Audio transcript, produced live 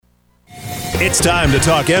It's time to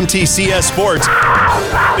talk MTCS sports.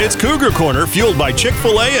 It's Cougar Corner, fueled by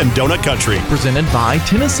Chick-fil-A and Donut Country. Presented by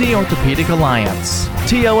Tennessee Orthopedic Alliance.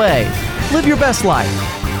 TOA. Live your best life.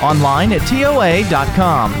 Online at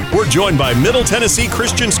TOA.com. We're joined by Middle Tennessee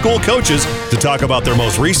Christian School coaches to talk about their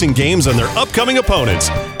most recent games and their upcoming opponents.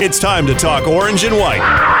 It's time to talk orange and white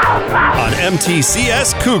on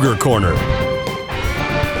MTCS Cougar Corner.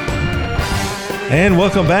 And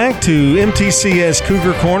welcome back to MTCS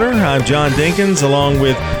Cougar Corner. I'm John Dinkins, along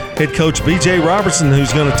with head coach B.J. Robertson,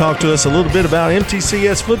 who's going to talk to us a little bit about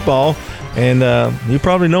MTCS football. And you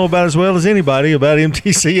probably know about as well as anybody about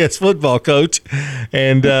MTCS football, Coach.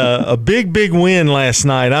 And a big win last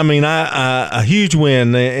night. I mean, a huge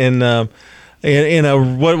win in a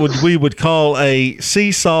what we would call a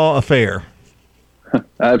seesaw affair.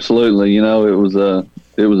 Absolutely. You know, it was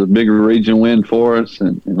a big region win for us,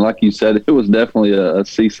 and like you said, it was definitely a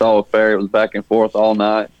seesaw affair. It was back and forth all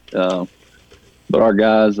night, but our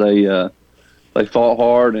guys they fought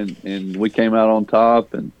hard, and we came out on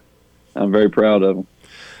top, and I'm very proud of them.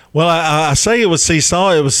 Well, I say it was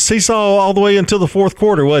seesaw. It was seesaw all the way until the fourth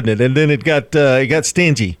quarter, wasn't it? And then it got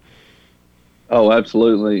stingy. Oh,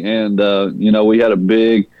 absolutely. And you know, we had a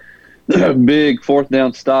big fourth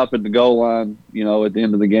down stop at the goal line, you know, at the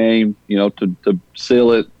end of the game, you know, to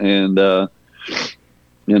seal it. And,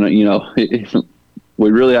 we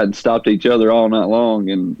really hadn't stopped each other all night long.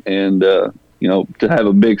 And you know, to have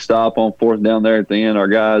a big stop on fourth down there at the end, our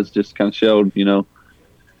guys just kind of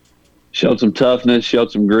showed some toughness,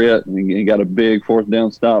 showed some grit, and he got a big fourth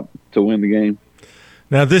down stop to win the game.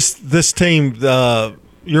 Now, this team,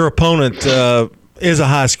 your opponent is a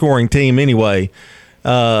high-scoring team anyway.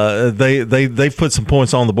 They've put some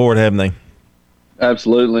points on the board, haven't they?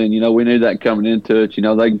 Absolutely, and you know, we knew that coming into it. You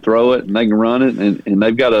know, they can throw it and they can run it, and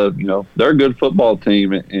they've got they're a good football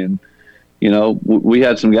team, and you know, we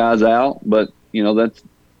had some guys out, but you know,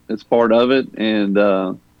 that's part of it, and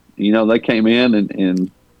you know, they came in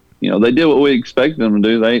and you know, they did what we expected them to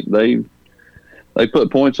do. They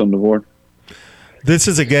put points on the board. This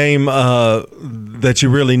is a game that you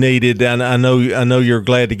really needed, and I know you're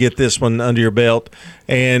glad to get this one under your belt.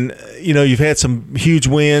 And you know, you've had some huge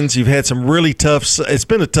wins. You've had some really tough. It's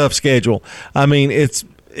been a tough schedule. I mean, it's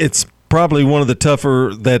probably one of the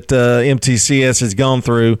tougher that MTCS has gone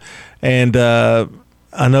through. And I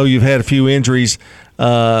know you've had a few injuries.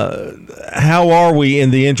 How are we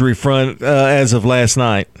in the injury front as of last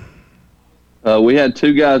night? We had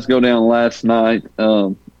two guys go down last night.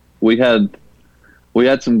 We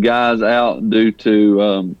had some guys out due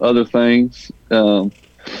to other things,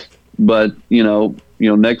 but you know,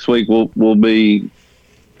 next week we'll be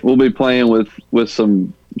playing with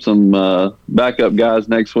some backup guys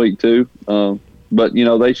next week too. But you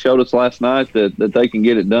know, they showed us last night that they can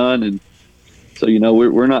get it done, and so you know,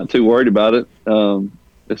 we're not too worried about it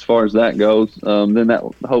as far as that goes. Then that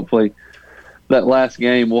hopefully that last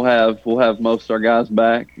game we'll have most of our guys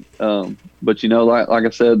back. But you know, like I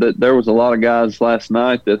said, that there was a lot of guys last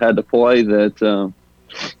night that had to play that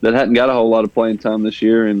hadn't got a whole lot of playing time this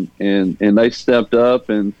year, and they stepped up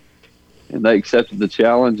and they accepted the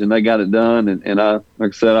challenge and they got it done. And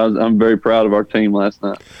like I said, I'm very proud of our team last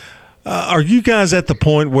night. Are you guys at the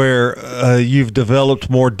point where you've developed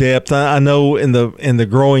more depth? I know in the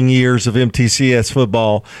growing years of MTCS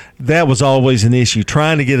football, that was always an issue,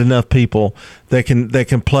 trying to get enough people that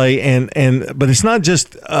can play. But it's not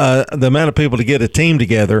just the amount of people to get a team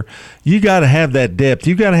together. You got to have that depth.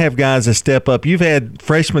 You got to have guys that step up. You've had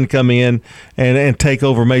freshmen come in and take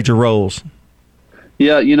over major roles.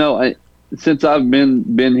 Yeah, you know, since I've been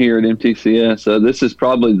here at MTCS, this is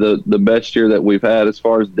probably the best year that we've had as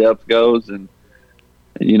far as depth goes. And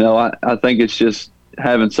you know, I think it's just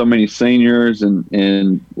having so many seniors,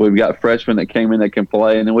 and we've got freshmen that came in that can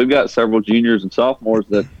play, and then we've got several juniors and sophomores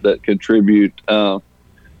that contribute. You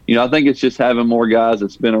know, I think it's just having more guys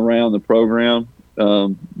that's been around the program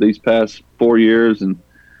these past 4 years, and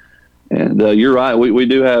you're right,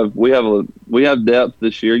 we have depth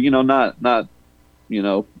this year. You know, not you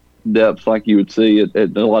know, depth like you would see at a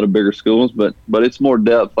lot of bigger schools, but it's more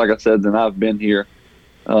depth, like I said, than I've been here.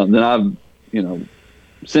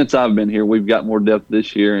 Since I've been here, we've got more depth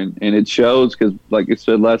this year, and it shows because, like I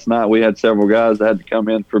said last night, we had several guys that had to come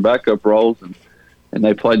in for backup roles, and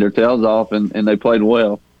they played their tails off, and they played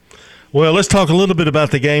well. Well, let's talk a little bit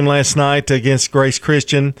about the game last night against Grace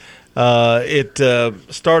Christian. It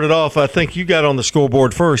started off, I think you got on the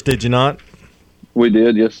scoreboard first, did you not? We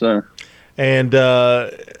did, yes, sir. And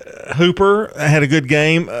Hooper had a good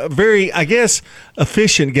game. A very, I guess,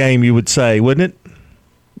 efficient game, you would say, wouldn't it?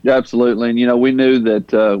 Yeah, absolutely. And, you know, we knew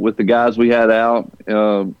that with the guys we had out,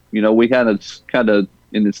 you know, we had to kind of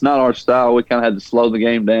and it's not our style. We kind of had to slow the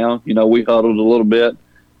game down. You know, we huddled a little bit.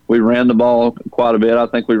 We ran the ball quite a bit. I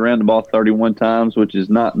think we ran the ball 31 times, which is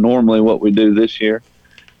not normally what we do this year.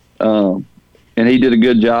 And he did a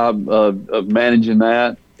good job of managing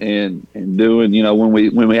that and doing, you know,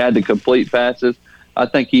 when we had to complete passes. I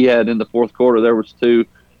think he had in the fourth quarter, there was two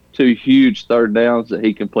huge third downs that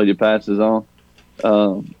he completed passes on.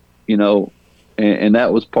 You know, and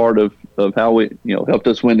that was part of how we, you know, helped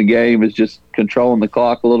us win the game, is just controlling the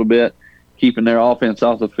clock a little bit, keeping their offense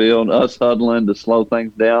off the field, us huddling to slow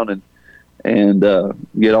things down and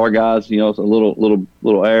get our guys, you know, a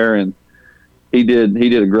little air. And he did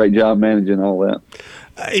a great job managing all that.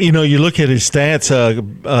 You know, you look at his stats,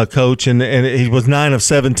 Coach, and he was 9 of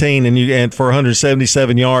 17, and for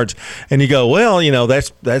 177 yards, and you go, well, you know,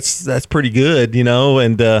 that's pretty good, you know,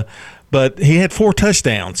 and but he had 4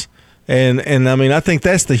 touchdowns. And I mean, I think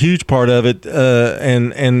that's the huge part of it,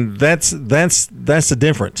 and that's the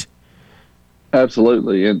difference.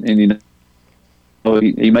 Absolutely, and you know,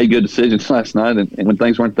 he made good decisions last night, and when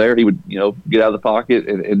things weren't there, he would, you know, get out of the pocket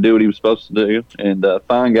and do what he was supposed to do, and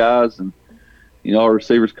find guys, and you know, our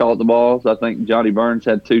receivers caught the balls. I think Johnny Burns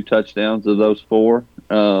had 2 touchdowns of those 4,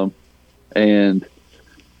 and I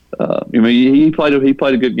mean, he played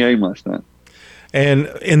a good game last night. And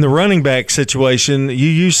in the running back situation, you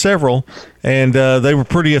used several, and they were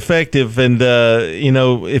pretty effective. And you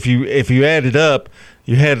know, if you add it up,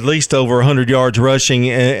 you had at least over 100 yards rushing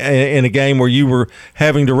in a game where you were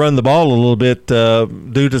having to run the ball a little bit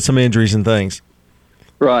due to some injuries and things.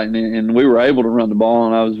 Right, and we were able to run the ball,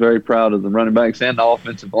 and I was very proud of the running backs and the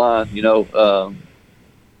offensive line. You know,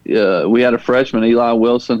 we had a freshman, Eli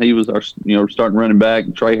Wilson. He was our, you know, starting running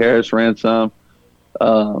back. Trey Harris ran some.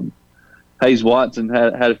 Hayes Watson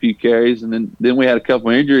had a few carries, and then we had a couple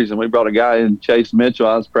injuries, and we brought a guy in, Chase Mitchell.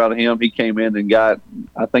 I was proud of him. He came in and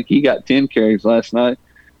I think he got 10 carries last night,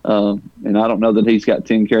 and I don't know that he's got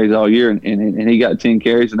 10 carries all year, and he got 10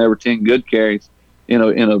 carries, and there were 10 good carries, you know,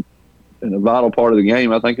 in a vital part of the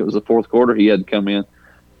game. I think it was the fourth quarter he had to come in,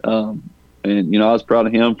 and you know, I was proud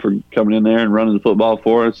of him for coming in there and running the football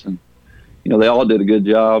for us, and you know, they all did a good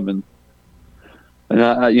job, and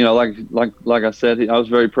I, you know, like I said, I was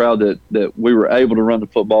very proud that we were able to run the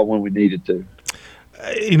football when we needed to.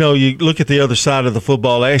 You know, you look at the other side of the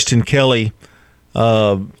football. Ashton Kelly,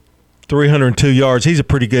 302 yards. He's a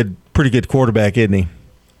pretty good quarterback, isn't he?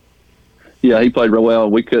 Yeah, he played real well.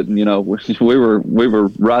 We couldn't, you know, we were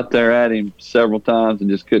right there at him several times and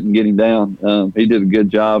just couldn't get him down. He did a good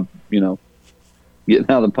job, you know, getting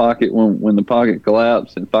out of the pocket when the pocket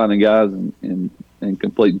collapsed and finding guys and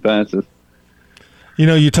completing passes. You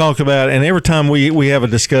know, you talk about, and every time we have a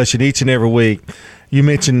discussion each and every week, you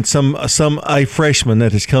mention a freshman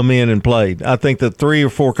that has come in and played. I think the 3 or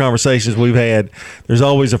 4 conversations we've had, there's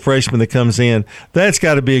always a freshman that comes in. That's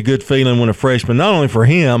got to be a good feeling when a freshman, not only for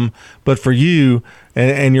him, but for you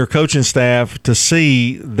and your coaching staff, to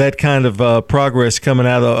see that kind of progress coming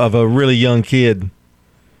out of a really young kid.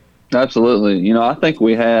 Absolutely. You know, I think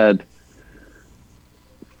we had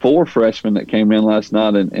 4 freshmen that came in last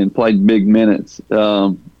night and played big minutes.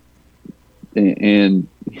 And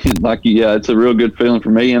like, yeah, it's a real good feeling for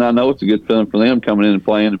me, and I know it's a good feeling for them coming in and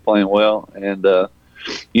playing well. And,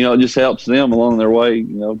 you know, it just helps them along their way, you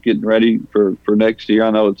know, getting ready for next year. I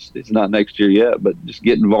know it's not next year yet, but just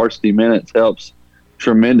getting varsity minutes helps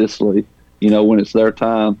tremendously, you know, when it's their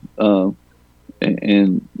time.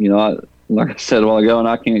 And you know, like I said a while ago, and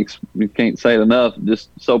I can't say it enough, just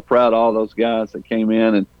so proud of all those guys that came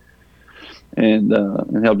in and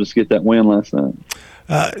helped us get that win last night.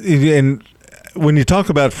 And when you talk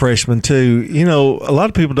about freshmen too, you know, a lot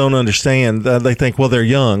of people don't understand. They think, well, they're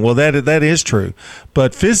young. Well, that is true,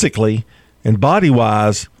 but physically and body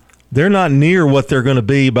wise, they're not near what they're going to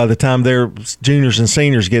be by the time they're juniors and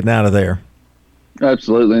seniors getting out of there.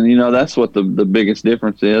 Absolutely, and you know, that's what the biggest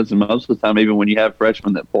difference is. And most of the time, even when you have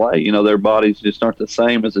freshmen that play, you know, their bodies just aren't the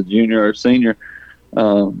same as a junior or senior.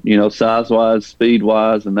 You know, size wise, speed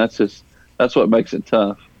wise, and that's what makes it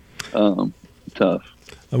tough.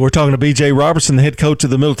 We're talking to B.J. Robertson, the head coach of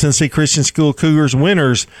the Middle Tennessee Christian School Cougars,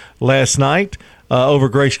 winners last night over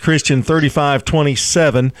Grace Christian,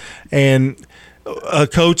 35-27. And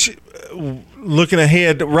Coach, looking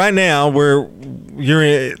ahead right now, where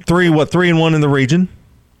you're 3-1 in the region.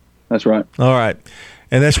 That's right. All right,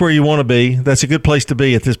 and that's where you want to be. That's a good place to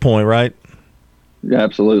be at this point, right? Yeah,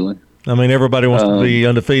 absolutely. I mean, everybody wants to be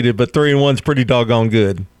undefeated, but 3-1 is pretty doggone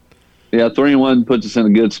good. Yeah, 3-1 puts us in a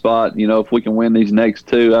good spot. You know, if we can win these next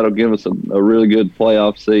 2, that'll give us a really good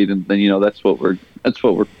playoff seed, and then, you know, that's what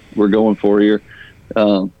we're going for here.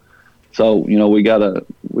 So, you know, we gotta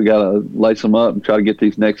lace them up and try to get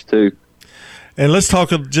these next 2. And let's talk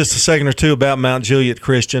just a second or two about Mount Juliet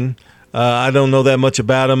Christian. I don't know that much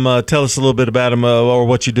about them. Tell us a little bit about them or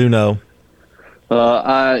what you do know.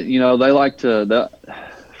 They like to.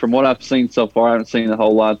 From what I've seen so far, I haven't seen a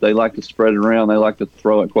whole lot. They like to spread it around. They like to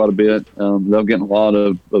throw it quite a bit. They'll get in a lot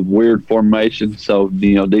of weird formations. So,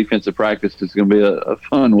 defensive practice is going to be a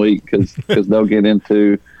fun week because they'll get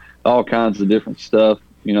into all kinds of different stuff.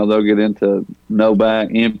 They'll get into no back,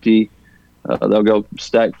 empty. They'll go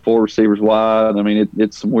stack 4 receivers wide. I mean,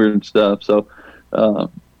 it's some weird stuff. So,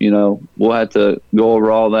 we'll have to go over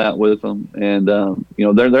all that with them. And,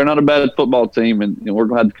 they're not a bad football team, and we're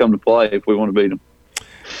going to have to come to play if we want to beat them.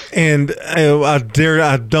 And I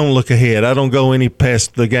don't look ahead. I don't go any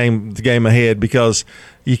past the game ahead because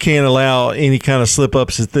you can't allow any kind of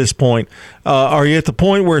slip-ups at this point. Are you at the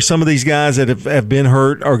point where some of these guys that have been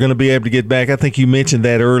hurt are going to be able to get back? I think you mentioned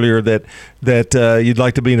that earlier that you'd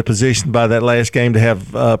like to be in a position by that last game to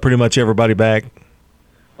have pretty much everybody back.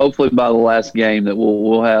 Hopefully by the last game that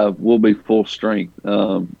we'll be full strength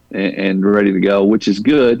and ready to go, which is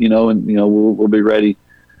good, and we'll be ready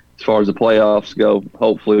as far as the playoffs go,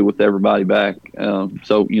 hopefully with everybody back.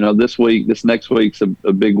 So this next week's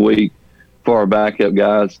a big week for our backup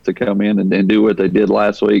guys to come in and do what they did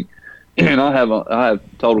last week. And I have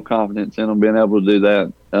total confidence in them being able to do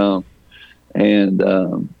that. And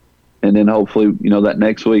then hopefully, that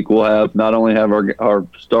next week we'll not only have our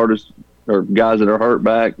starters or guys that are hurt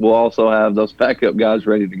back, we'll also have those backup guys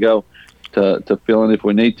ready to go to fill in if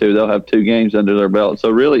we need to. They'll have 2 games under their belt.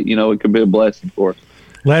 So really, it could be a blessing for us.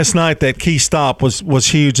 Last night, that key stop was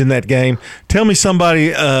huge in that game. Tell me somebody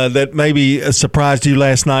that maybe surprised you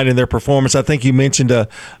last night in their performance. I think you mentioned a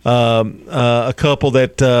couple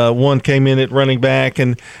that one came in at running back,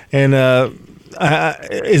 and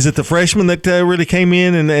is it the freshman that really came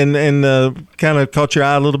in and kind of caught your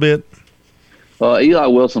eye a little bit? Eli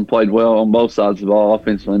Wilson played well on both sides of the ball,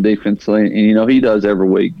 offensively and defensively, and he does every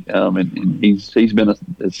week. And he's been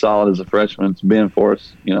as solid as a freshman it's been for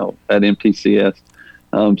us, at MTCS.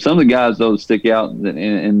 Some of the guys, though, that stick out,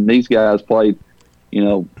 and these guys played,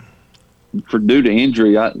 due to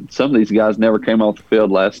injury, some of these guys never came off the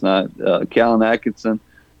field last night. Callan Atkinson,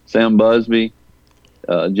 Sam Busby,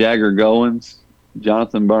 Jagger Goins,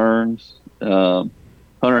 Jonathan Burns,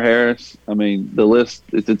 Hunter Harris. I mean, the list,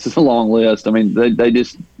 it's a long list. I mean,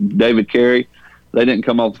 David Carey, they didn't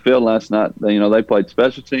come off the field last night. They played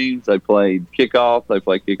special teams. They played kickoff. They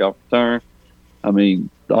played kickoff return. I mean,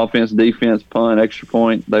 offense, defense, punt, extra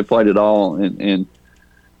point, they played it all. And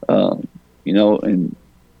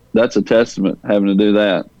that's a testament having to do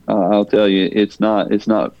that. I'll tell you, it's not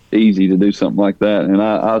easy to do something like that. And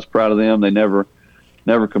I was proud of them. They never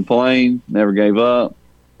complained, never gave up.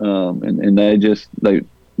 And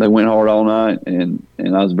they went hard all night, and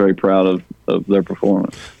I was very proud of their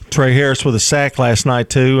performance. Trey Harris with a sack last night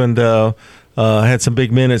too, and had some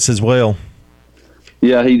big minutes as well.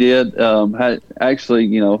 Yeah, he did. Actually,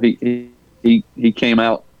 he came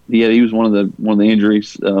out. He was one of the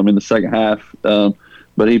injuries in the second half,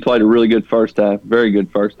 but he played a really good first half. Very good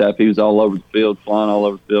first half. He was all over the field, flying all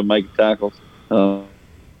over the field, making tackles. Like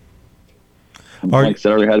I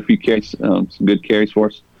said earlier, had a few carries, some good carries for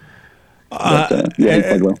us. But, he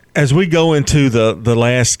played well. As we go into the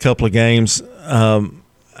last couple of games,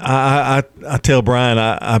 I tell Brian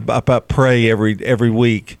I pray every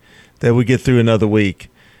week that we get through another week.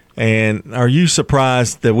 And are you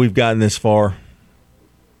surprised that we've gotten this far?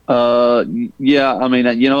 Yeah. I mean,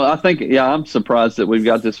 I think, I'm surprised that we've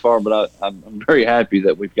got this far, but I'm very happy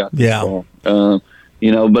that we've got this far.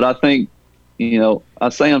 But I think, I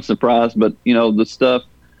say I'm surprised, but, the stuff,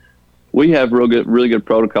 we have really good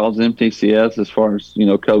protocols in MTCS as far as,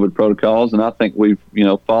 COVID protocols, and I think we've,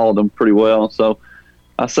 followed them pretty well. So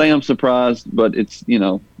I say I'm surprised, but it's,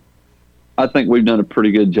 I think we've done a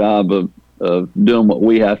pretty good job of doing what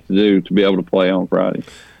we have to do to be able to play on Friday.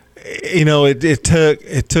 It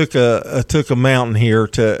took a mountain here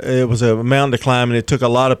it was a mountain to climb, and it took a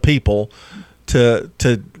lot of people to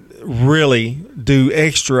really do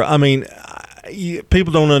extra. I mean,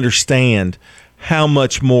 people don't understand how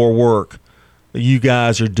much more work you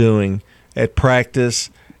guys are doing at practice,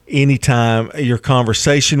 anytime, your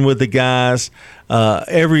conversation with the guys,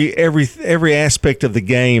 every aspect of the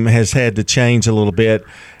game has had to change a little bit,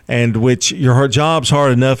 and which your job's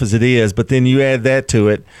hard enough as it is, but then you add that to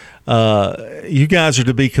it. You guys are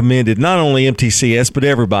to be commended, not only MTCS, but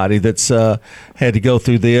everybody that's had to go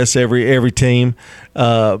through this, every team.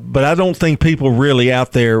 But I don't think people really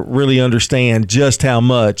out there really understand just how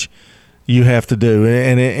much you have to do.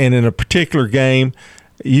 And in a particular game,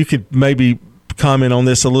 you could maybe comment on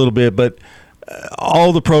this a little bit, but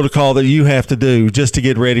all the protocol that you have to do just to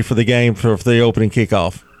get ready for the game for the opening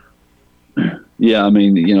kickoff? Yeah, I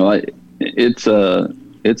mean, it's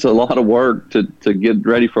a lot of work to get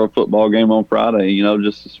ready for a football game on Friday.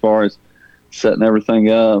 Just as far as setting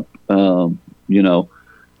everything up, having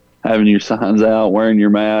your signs out, wearing your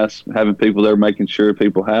mask, having people there making sure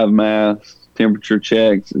people have masks, temperature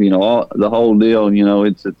checks, all the whole deal.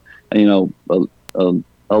 It's a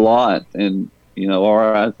lot, and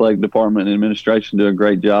our athletic department and administration do a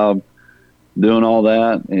great job doing all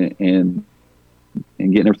that and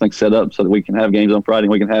getting everything set up so that we can have games on Friday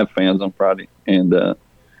and we can have fans on Friday. And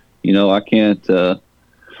I can't.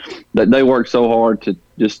 They work so hard to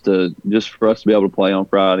just for us to be able to play on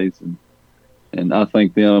Fridays, and I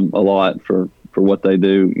thank them a lot for what they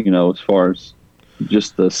do. As far as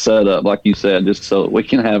just the setup, like you said, just so that we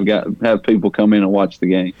can have people come in and watch the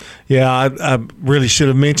game. Yeah, I really should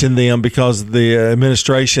have mentioned them because the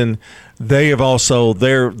administration, they have also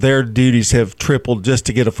their duties have tripled just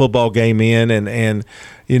to get a football game in, and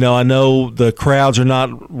I know the crowds are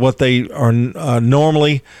not what they are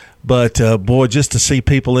normally, but boy, just to see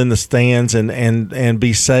people in the stands and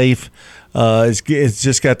be safe. It's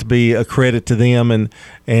just got to be a credit to them, and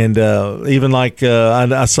even like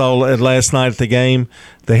I saw last night at the game,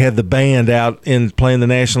 they had the band out in playing the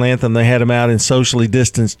national anthem. They had them out in socially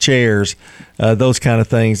distanced chairs, those kind of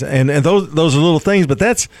things, and those are little things, but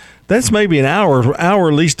that's maybe an hour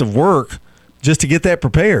at least of work just to get that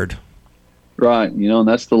prepared. Right, and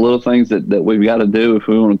that's the little things that we've got to do if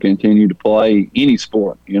we want to continue to play any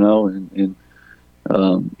sport, and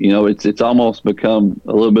it's almost become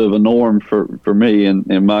a little bit of a norm for me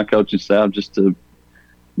and my coaching staff, just to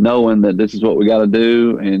knowing that this is what we got to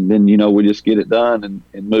do, and then we just get it done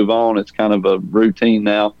and move on. It's kind of a routine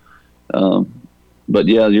now. But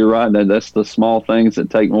yeah, you're right. That's the small things that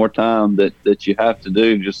take more time that you have to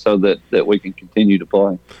do just so that we can continue to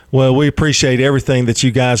play. Well, we appreciate everything that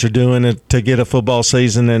you guys are doing to get a football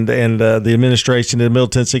season, and the administration at Middle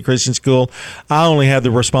Tennessee Christian School. I only have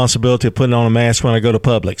the responsibility of putting on a mask when I go to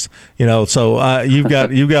Publix. So you've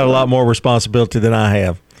got a lot more responsibility than I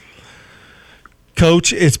have.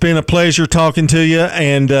 Coach, it's been a pleasure talking to you,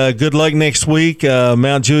 and good luck next week.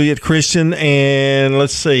 Mount Juliet Christian, and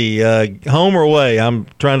let's see, home or away? I'm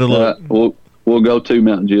trying to look. We'll go to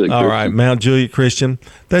Mount Juliet Christian. All right, Mount Juliet Christian.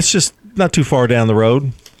 That's just not too far down the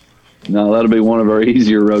road. No, that'll be one of our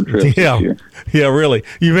easier road trips this year. Yeah, really.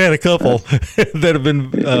 You've had a couple that have been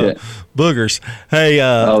boogers. Hey,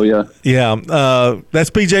 that's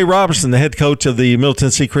B.J. Robertson, the head coach of the Middle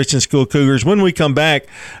Tennessee Christian School Cougars. When we come back,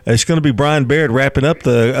 it's going to be Brian Baird wrapping up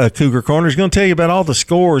the Cougar Corner. He's going to tell you about all the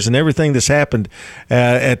scores and everything that's happened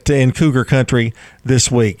in Cougar Country this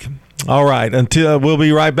week. All right, until we'll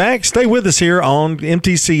be right back. Stay with us here on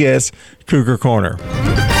MTCS Cougar Corner.